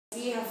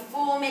you have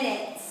 4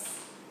 minutes.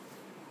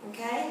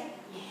 Okay?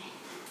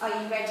 Yeah.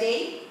 Are you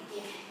ready?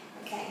 Yeah.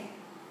 Okay.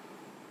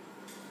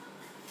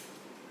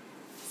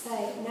 So,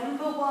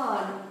 number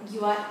 1,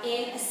 you are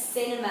in a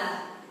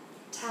cinema.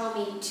 Tell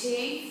me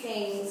 2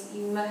 things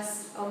you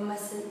must or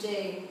mustn't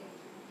do.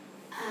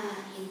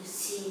 In the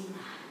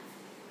cinema,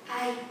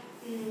 I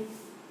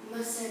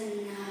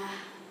mustn't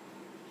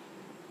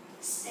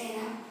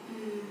stand up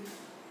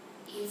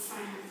in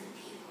front of the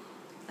people.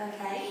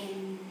 Okay.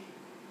 And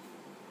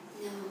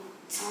no,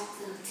 talk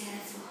the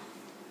telephone.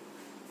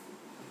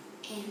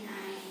 And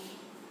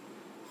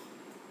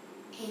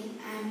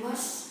I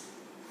must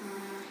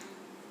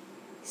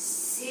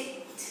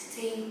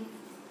sitting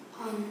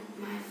on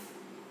my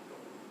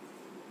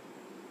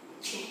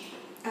chair.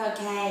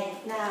 Okay,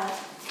 now,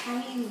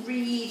 can you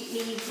read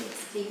me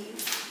this,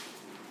 please?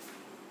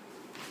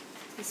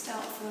 We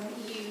start from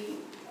you.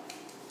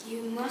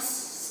 You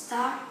must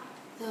start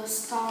the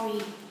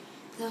story.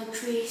 The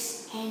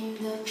trees and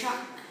the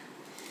truck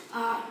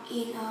are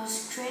in a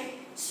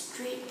straight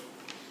street.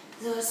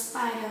 The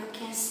spider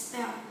can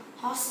spell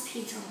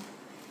hospital.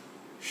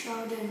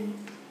 Children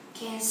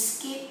can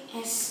skip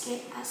and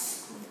skate at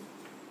school.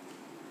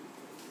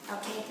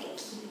 Okay, thank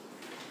you.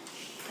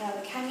 So,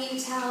 can you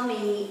tell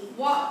me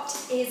what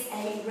is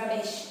a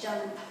rubbish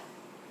dump?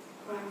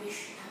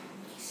 Rubbish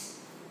dump is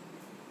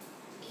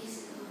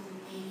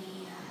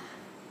many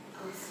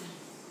of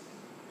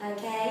things.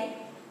 Okay.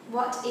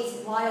 What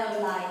is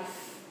wildlife?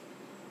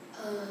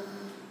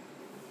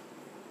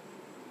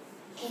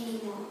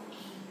 Animal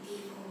and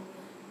people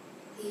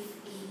live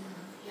in a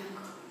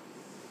jungle.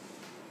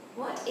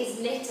 What is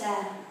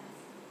litter?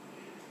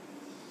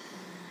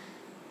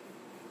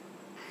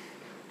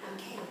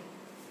 Okay.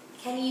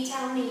 Can you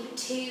tell me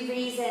 2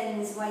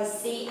 reasons why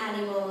sea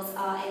animals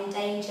are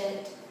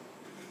endangered?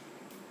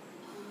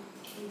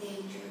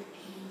 Endangered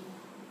animal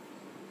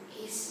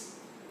is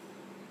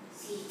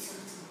sea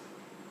turtle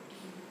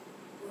and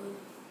wolf.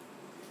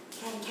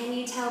 Can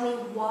you tell me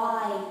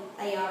why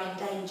they are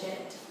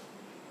endangered?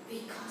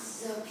 Because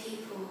the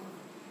people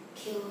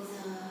kill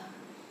the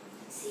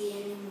sea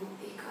animal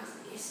because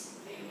it's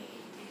very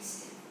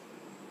expensive.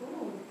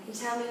 Ooh, can you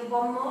tell me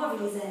one more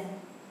reason?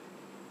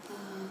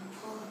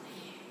 Polar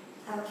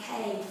bear.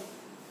 Okay.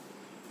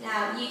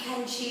 Now, you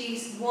can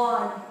choose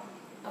one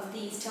of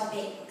these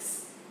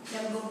topics.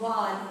 Number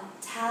 1,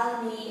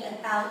 tell me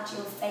about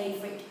your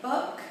favourite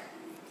book.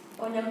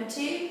 Or number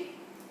 2,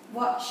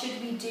 what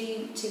should we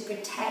do to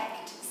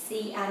protect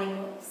sea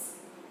animals?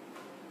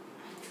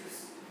 I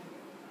choose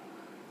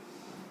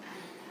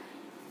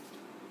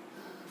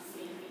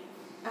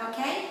favorite.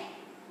 Okay?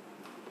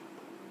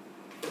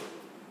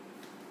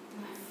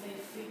 My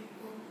favorite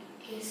book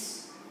is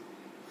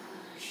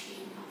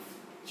Chain of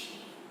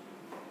Chain.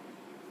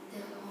 The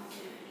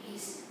author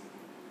is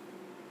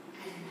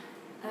I don't know.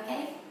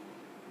 Okay?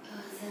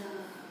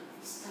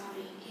 The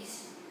story is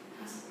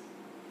has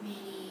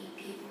many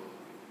people.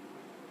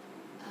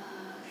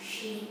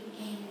 Shane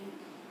and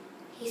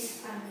his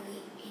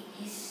family and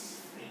his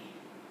friend.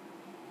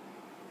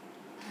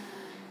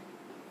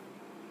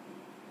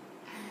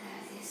 I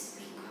like this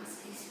because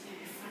it's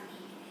very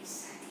funny and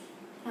exciting.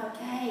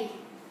 Okay.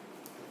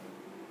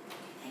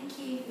 Thank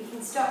you. We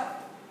can stop.